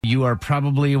You are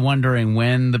probably wondering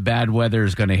when the bad weather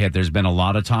is going to hit. There's been a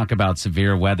lot of talk about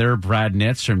severe weather. Brad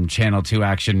Nitz from Channel 2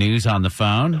 Action News on the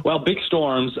phone. Well, big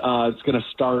storms, it's going to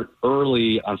start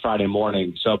early on Friday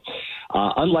morning. So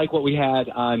unlike what we had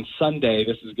on Sunday,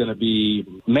 this is going to be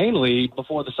mainly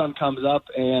before the sun comes up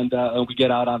and we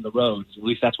get out on the roads. At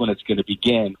least that's when it's going to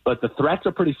begin. But the threats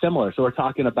are pretty similar. So we're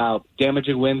talking about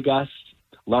damaging wind gusts,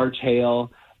 large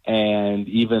hail, and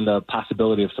even the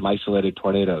possibility of some isolated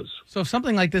tornadoes. So if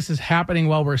something like this is happening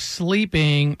while we're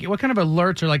sleeping, what kind of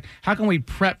alerts are how can we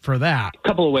prep for that? A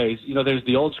couple of ways. There's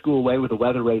the old school way with a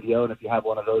weather radio, and if you have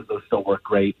one of those still work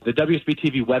great. The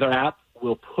WSB-TV weather app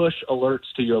will push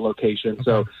alerts to your location,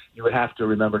 so you would have to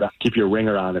remember to keep your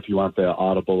ringer on if you want the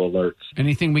audible alerts.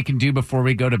 Anything we can do before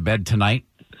we go to bed tonight?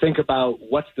 Think about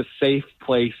what's the safe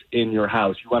place in your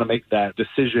house. You want to make that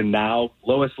decision now.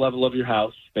 Lowest level of your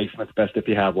house, basement's best if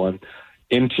you have one.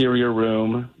 Interior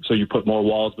room, so you put more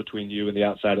walls between you and the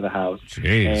outside of the house.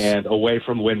 Jeez. And away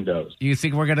from windows. You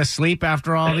think we're going to sleep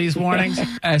after all these warnings?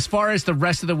 As far as the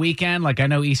rest of the weekend, I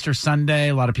know Easter Sunday,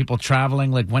 a lot of people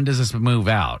traveling, when does this move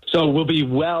out? So we'll be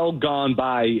well gone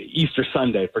by Easter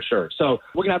Sunday for sure. So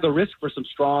we're going to have the risk for some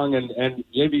strong and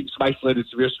maybe some isolated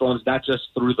severe storms, not just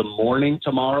through the morning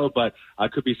tomorrow, but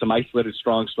could be some isolated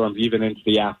strong storms even into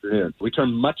the afternoon. We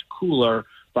turn much cooler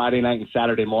Friday night and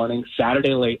Saturday morning.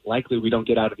 Saturday late, likely we don't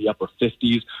get out of the upper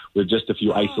 50s with just a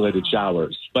few isolated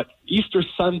showers. But Easter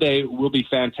Sunday will be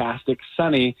fantastic,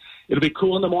 sunny. It'll be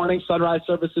cool in the morning. Sunrise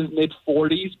services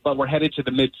mid-40s, but we're headed to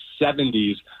the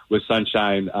mid-70s with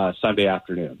sunshine Sunday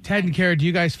afternoon. Ted and Kara, do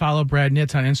you guys follow Brad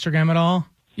Nitz on Instagram at all?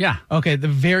 Yeah. Okay, the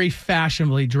very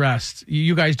fashionably dressed.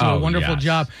 You guys do a wonderful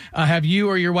job. Have you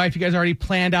or your wife, you guys already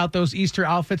planned out those Easter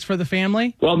outfits for the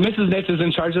family? Well, Mrs. Nitz is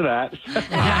in charge of that.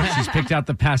 She's picked out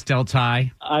the pastel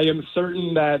tie. I am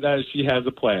certain that she has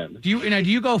a plan. Do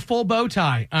you go full bow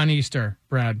tie on Easter,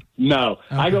 Brad? No.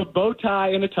 Okay. I go bow tie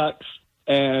and a tux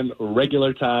and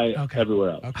regular tie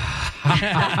everywhere else.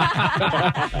 Okay.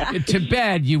 To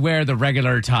bed, you wear the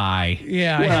regular tie.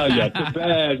 Yeah. Well, yeah, to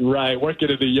bed, right.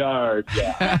 Working in the yard,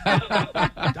 yeah.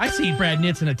 I see Brad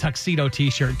Nitz in a tuxedo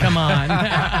T-shirt. Come on.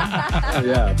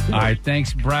 Yeah. All right,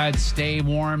 thanks, Brad. Stay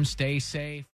warm, stay safe.